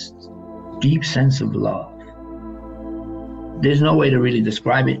 and this deep sense of love. There's no way to really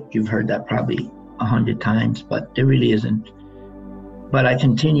describe it. You've heard that probably 100 times, but there really isn't. But I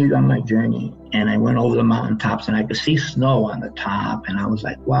continued on my journey, and I went over the mountaintops, and I could see snow on the top, and I was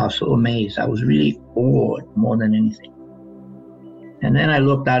like, wow, so amazed. I was really awed more than anything. And then I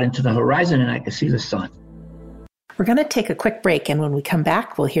looked out into the horizon, and I could see the sun. We're going to take a quick break, and when we come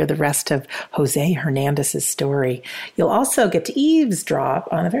back, we'll hear the rest of Jose Hernandez's story. You'll also get to eavesdrop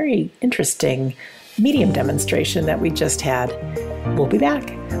on a very interesting medium demonstration that we just had. We'll be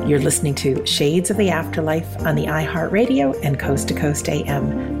back. You're listening to Shades of the Afterlife on the iHeartRadio and Coast to Coast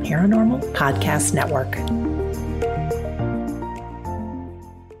AM Paranormal Podcast Network.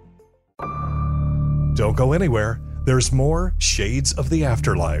 Don't go anywhere. There's more Shades of the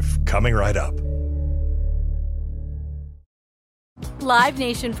Afterlife coming right up. Live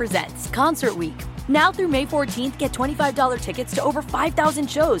Nation presents Concert Week. Now through May 14th, get $25 tickets to over 5,000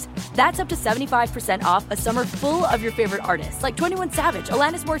 shows. That's up to 75% off a summer full of your favorite artists like 21 Savage,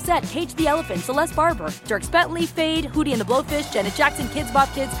 Alanis Morissette, Cage the Elephant, Celeste Barber, Dierks Bentley, Fade, Hootie and the Blowfish, Janet Jackson, Kidz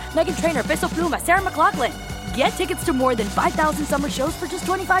Bop Kids, Meghan Trainor, Peso Pluma, Sarah McLachlan. Get tickets to more than 5,000 summer shows for just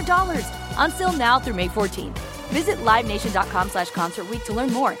 $25. Until now through May 14th. Visit LiveNation.com/Concert Week to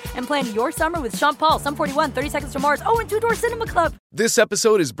learn more and plan your summer with Sean Paul, Sum 41, 30 Seconds to Mars, and Two Door Cinema Club. This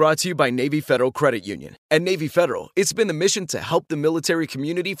episode is brought to you by Navy Federal Credit Union. At Navy Federal, it's been the mission to help the military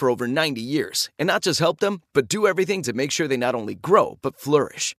community for over 90 years. And not just help them, but do everything to make sure they not only grow, but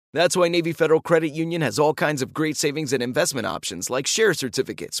flourish. That's why Navy Federal Credit Union has all kinds of great savings and investment options like share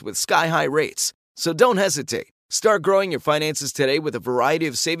certificates with sky-high rates. So don't hesitate. Start growing your finances today with a variety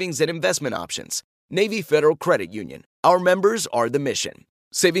of savings and investment options. Navy Federal Credit Union. Our members are the mission.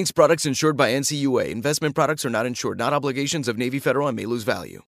 Savings products insured by NCUA. Investment products are not insured, not obligations of Navy Federal and may lose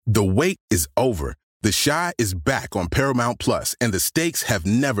value. The wait is over. The Chi is back on Paramount Plus, and the stakes have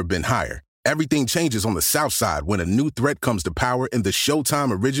never been higher. Everything changes on the South Side when a new threat comes to power in the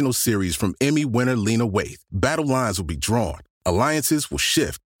Showtime original series from Emmy winner Lena Waithe. Battle lines will be drawn, alliances will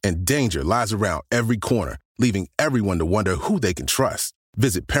shift, and danger lies around every corner, leaving everyone to wonder who they can trust.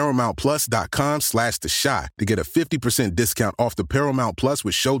 Visit ParamountPlus.com/The Chi to get a 50% discount off the Paramount Plus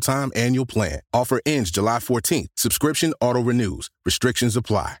with Showtime annual plan. Offer ends July 14th. Subscription auto-renews. Restrictions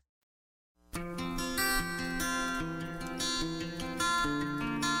apply.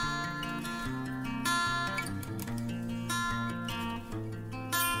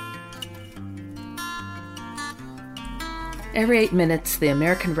 Every 8 minutes, the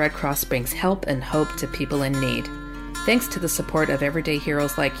American Red Cross brings help and hope to people in need. Thanks to the support of everyday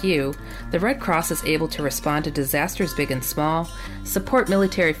heroes like you, the Red Cross is able to respond to disasters big and small, support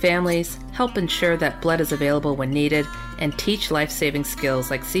military families, help ensure that blood is available when needed, and teach life-saving skills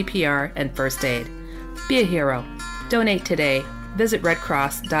like CPR and first aid. Be a hero. Donate today. Visit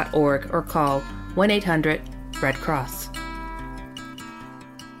redcross.org or call 1-800-RED-CROSS.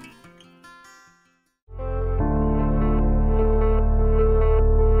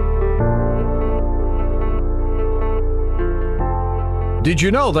 Did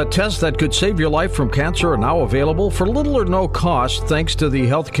you know that tests that could save your life from cancer are now available for little or no cost thanks to the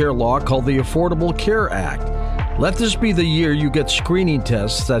healthcare law called the Affordable Care Act? Let this be the year you get screening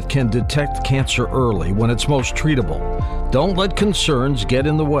tests that can detect cancer early when it's most treatable. Don't let concerns get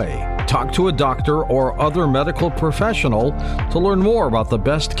in the way. Talk to a doctor or other medical professional to learn more about the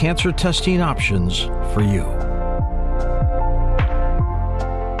best cancer testing options for you.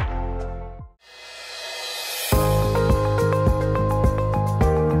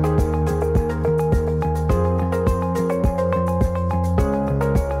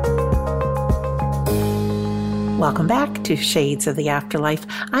 Welcome back to Shades of the Afterlife.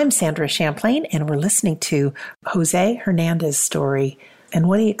 I'm Sandra Champlain, and we're listening to Jose Hernandez's story and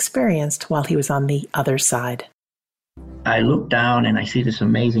what he experienced while he was on the other side. I look down and I see this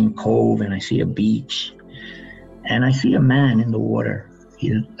amazing cove, and I see a beach, and I see a man in the water.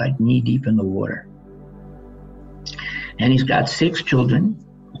 He's like knee deep in the water. And he's got 6 children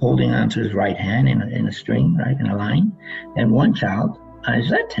holding onto his right hand in a string, right, in a line, and 1 child on his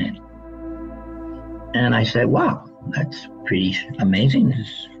left hand. And I said, wow, that's pretty amazing.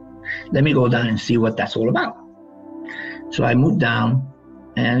 Let me go down and see what that's all about. So I moved down,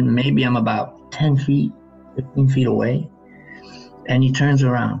 and maybe I'm about 10 feet, 15 feet away, and he turns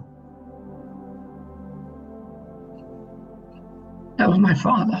around. That was my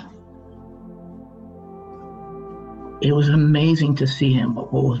father. It was amazing to see him,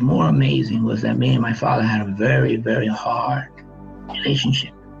 but what was more amazing was that me and my father had a very, very hard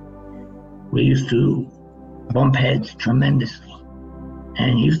relationship. We used to bump heads tremendously,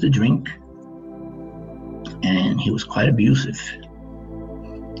 and he used to drink, and he was quite abusive.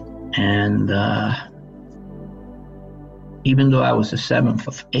 And even though I was the 7th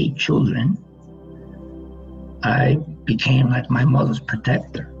of 8 children, I became like my mother's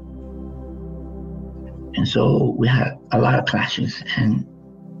protector. And so we had a lot of clashes, and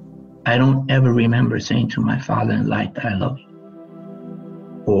I don't ever remember saying to my father in life that I love you,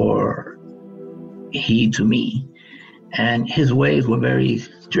 or he to me. And his ways were very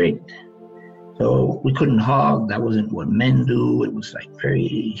strict. So we couldn't hug. That wasn't what men do. It was like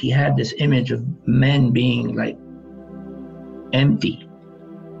he had this image of men being like empty,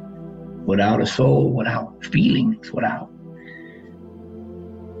 without a soul, without feelings, wow,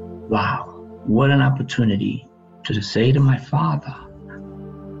 what an opportunity to say to my father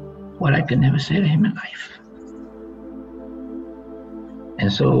what I could never say to him in life.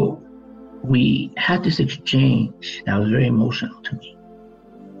 And so we had this exchange that was very emotional to me.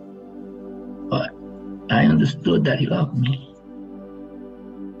 But I understood that he loved me.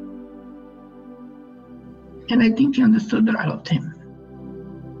 And I think he understood that I loved him.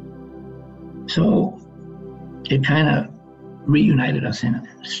 So it kind of reunited us in a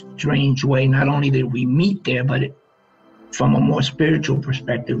strange way. Not only did we meet there, but from a more spiritual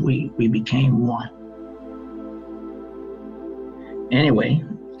perspective, we became one. Anyway,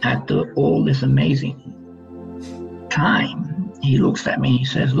 after all this amazing time, he looks at me, he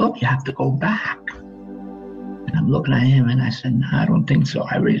says, look, you have to go back. And I'm looking at him and I said, no, I don't think so.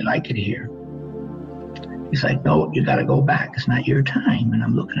 I really like it here. He's like, no, you got to go back. It's not your time. And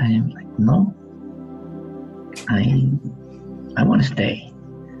I'm looking at him like, no, I want to stay.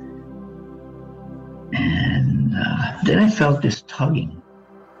 And then I felt this tugging,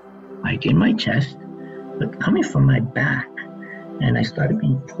 like in my chest, but coming from my back. And I started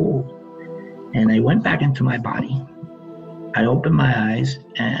being pulled. And I went back into my body. I opened my eyes,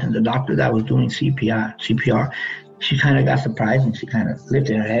 and the doctor that was doing CPR, she kind of got surprised, and she kind of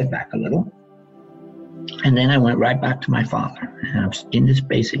lifted her head back a little. And then I went right back to my father, and I'm in this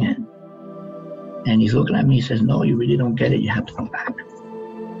space again. And he's looking at me, he says, no, you really don't get it, you have to come back.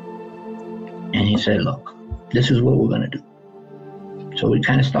 And he said, look, this is what we're going to do. So we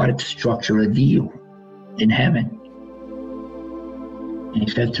kind of started to structure a deal in heaven. And he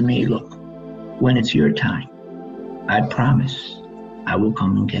said to me, look, when it's your time, I promise I will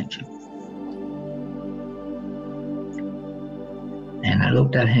come and get you. And I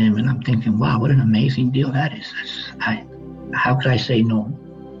looked at him and I'm thinking, wow, what an amazing deal that is. How could I say no?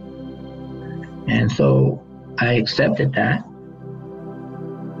 And so I accepted that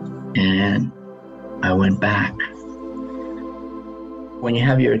and I went back. When you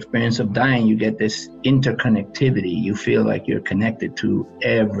have your experience of dying, you get this interconnectivity. You feel like you're connected to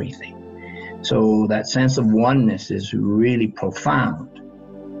everything. So that sense of oneness is really profound.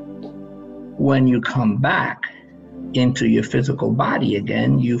 When you come back into your physical body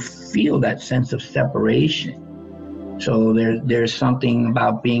again, you feel that sense of separation. So there's something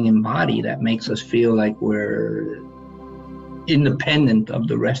about being in body that makes us feel like we're independent of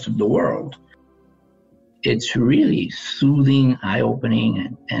the rest of the world. It's really soothing,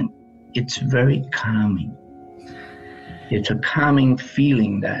 eye-opening, and it's very calming. It's a calming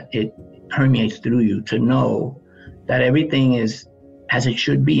feeling that it permeates through you to know that everything is as it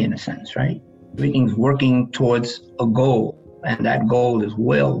should be, in a sense, right? Everything's working towards a goal, and that goal is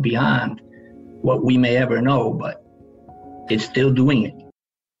well beyond what we may ever know, but it's still doing it.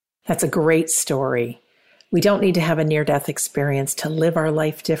 That's a great story. We don't need to have a near-death experience to live our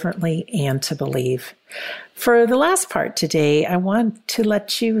life differently and to believe. For the last part today, I want to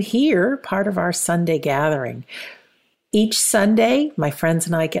let you hear part of our Sunday gathering. Each Sunday, my friends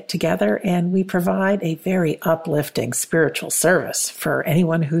and I get together and we provide a very uplifting spiritual service for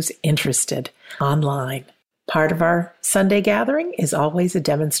anyone who's interested online. Part of our Sunday gathering is always a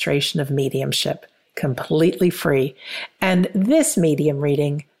demonstration of mediumship, completely free. And this medium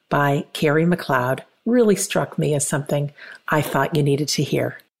reading by Carrie McLeod really struck me as something I thought you needed to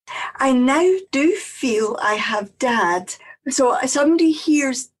hear. I now do feel I have Dad. So if somebody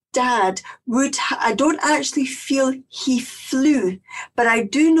hears Dad, I don't actually feel he flew, but I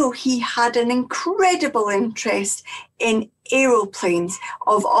do know he had an incredible interest in aeroplanes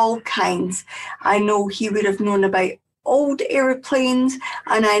of all kinds. I know he would have known about old aeroplanes,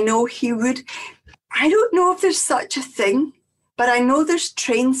 and I know he would, I don't know if there's such a thing, but I know there's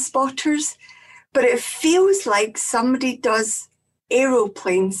train spotters. But it feels like somebody does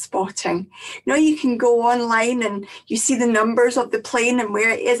aeroplane spotting. You know, you can go online and you see the numbers of the plane and where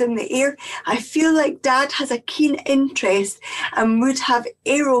it is in the air. I feel like Dad has a keen interest and would have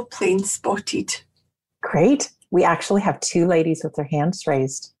aeroplanes spotted. Great. We actually have two ladies with their hands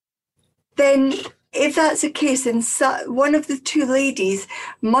raised. Then if that's the case, then one of the two ladies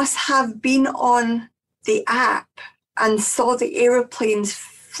must have been on the app and saw the aeroplanes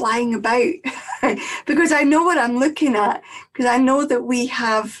flying about? Because I know what I'm looking at, because I know that we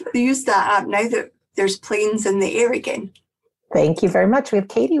have used that app now that there's planes in the air again. Thank you very much. We have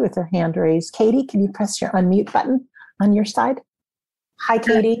Katie with her hand raised. Katie, can you press your unmute button on your side? Hi,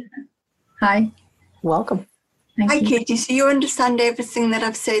 Katie. Hi. Welcome. Hi, Katie. So you understand everything that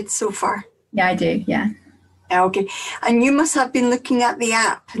I've said so far? Yeah, I do. Yeah. Okay. And you must have been looking at the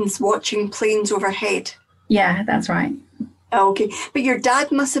app and watching planes overhead. Yeah, that's right. Okay. But your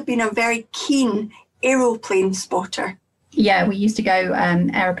dad must have been a very keen aeroplane spotter. Yeah, we used to go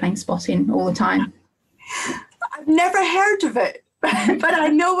aeroplane spotting all the time. I've never heard of it, but I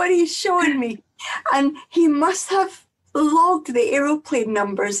know what he's showing me. And he must have logged the aeroplane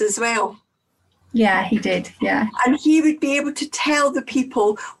numbers as well. Yeah, he did. Yeah. And he would be able to tell the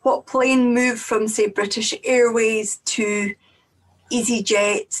people what plane moved from, say, British Airways to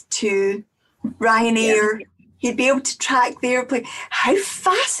EasyJet to Ryanair. Yeah. He'd be able to track the airplane. How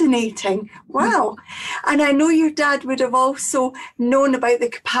fascinating. Wow. And I know your dad would have also known about the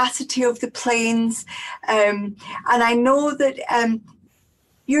capacity of the planes. And I know that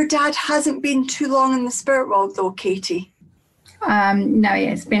your dad hasn't been too long in the spirit world, though, Katie. No,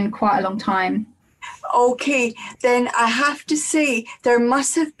 it's been quite a long time. Okay, then I have to say there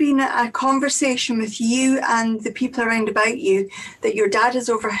must have been a conversation with you and the people around about you that your dad has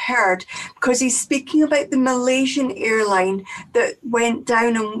overheard, because he's speaking about the Malaysian airline that went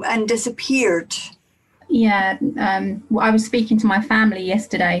down and disappeared. Yeah, I was speaking to my family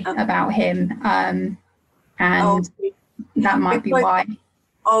yesterday about him, and that might be why.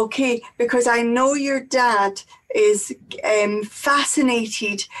 Okay, because I know your dad is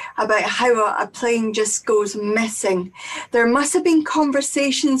fascinated about how a plane just goes missing. There must have been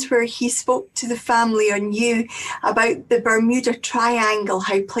conversations where he spoke to the family and you about the Bermuda Triangle,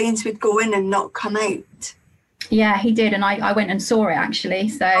 how planes would go in and not come out. Yeah, he did, and I went and saw it actually.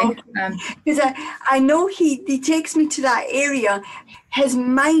 So because I know he takes me to that area. His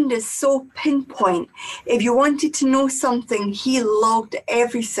mind is so pinpoint. If you wanted to know something, he logged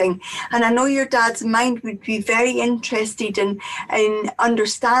everything. And I know your dad's mind would be very interested in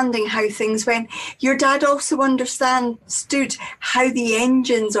understanding how things went. Your dad also understood how the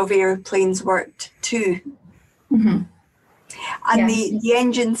engines of airplanes worked too. Mm-hmm. And the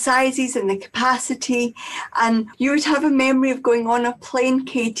engine sizes and the capacity. And you would have a memory of going on a plane,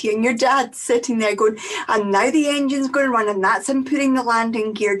 Katie, and your dad sitting there going, and now the engine's going to run, and that's him putting the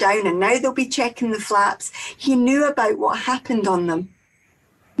landing gear down, and now they'll be checking the flaps. He knew about what happened on them.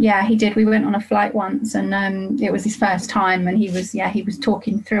 Yeah, he did. We went on a flight once, and it was his first time, and he was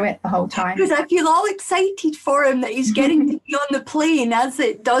talking through it the whole time. Because I feel all excited for him that he's getting to be on the plane as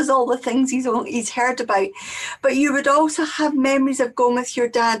it does all the things he's heard about. But you would also have memories of going with your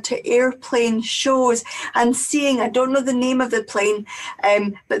dad to airplane shows and seeing, I don't know the name of the plane,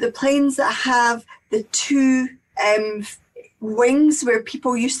 but the planes that have the two wings where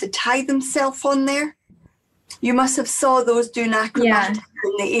people used to tie themselves on there. You must have saw those doing acrobatics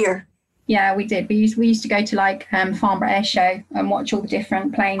in the air. Yeah, we did. We used to go to like Farnborough Air Show and watch all the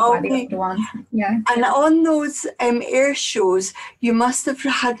different planes, like the other ones. Yeah. And on those air shows, you must have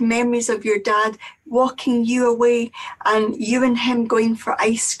had memories of your dad walking you away and you and him going for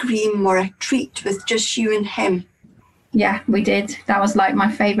ice cream or a treat with just you and him. Yeah, we did. That was like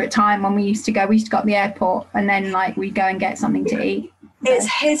my favourite time when we used to go. We used to go to the airport and then like we'd go and get something to eat. It's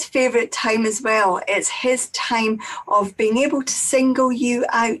his favourite time as well. It's his time of being able to single you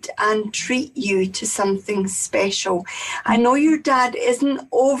out and treat you to something special. I know your dad isn't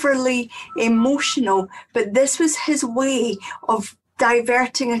overly emotional, but this was his way of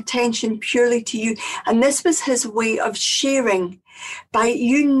diverting attention purely to you. And this was his way of sharing.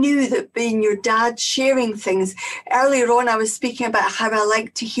 You knew that being your dad sharing things. Earlier on, I was speaking about how I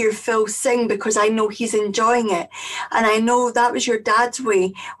like to hear Phil sing because I know he's enjoying it. And I know that was your dad's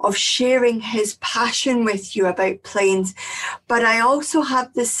way of sharing his passion with you about planes. But I also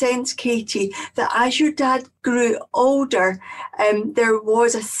have the sense, Katie, that as your dad grew older, there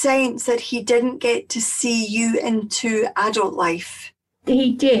was a sense that he didn't get to see you into adult life.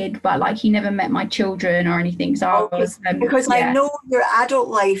 He did, but like he never met my children or anything. So I was I know your adult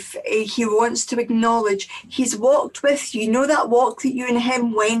life, he wants to acknowledge he's walked with you. You know that walk that you and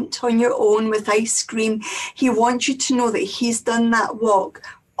him went on your own with ice cream? He wants you to know that he's done that walk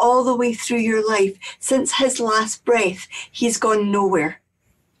all the way through your life. Since his last breath, he's gone nowhere.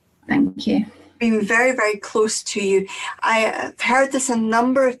 Thank you. Been very, very close to you. I've heard this a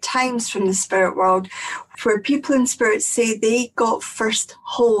number of times from the spirit world where people in spirit say they got first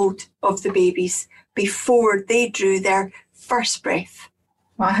hold of the babies before they drew their first breath.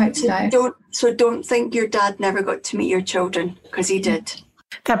 Well, I hope so. So don't think your dad never got to meet your children, because he did.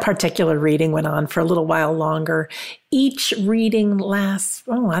 That particular reading went on for a little while longer. Each reading lasts,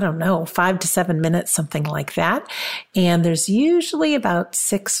 5 to 7 minutes, something like that. And there's usually about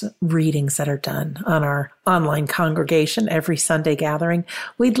 6 readings that are done on our online congregation every Sunday gathering.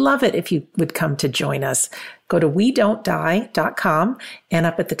 We'd love it if you would come to join us. Go to WeDon'tDie.com, and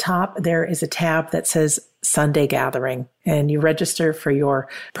up at the top, there is a tab that says Sunday Gathering, and you register for your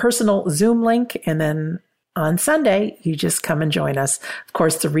personal Zoom link, and then on Sunday, you just come and join us. Of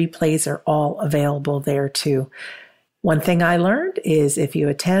course, the replays are all available there too. One thing I learned is if you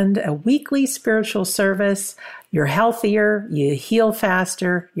attend a weekly spiritual service, you're healthier, you heal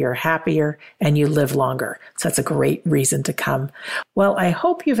faster, you're happier, and you live longer. So that's a great reason to come. Well, I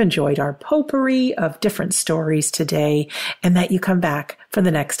hope you've enjoyed our potpourri of different stories today and that you come back for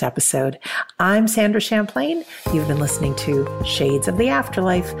the next episode. I'm Sandra Champlain. You've been listening to Shades of the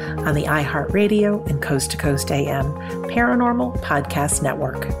Afterlife on the iHeartRadio and Coast to Coast AM Paranormal Podcast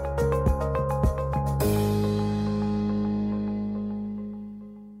Network.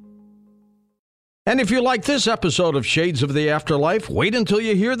 And if you like this episode of Shades of the Afterlife, wait until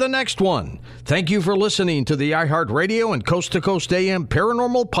you hear the next one. Thank you for listening to the iHeartRadio and Coast to Coast AM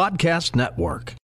Paranormal Podcast Network.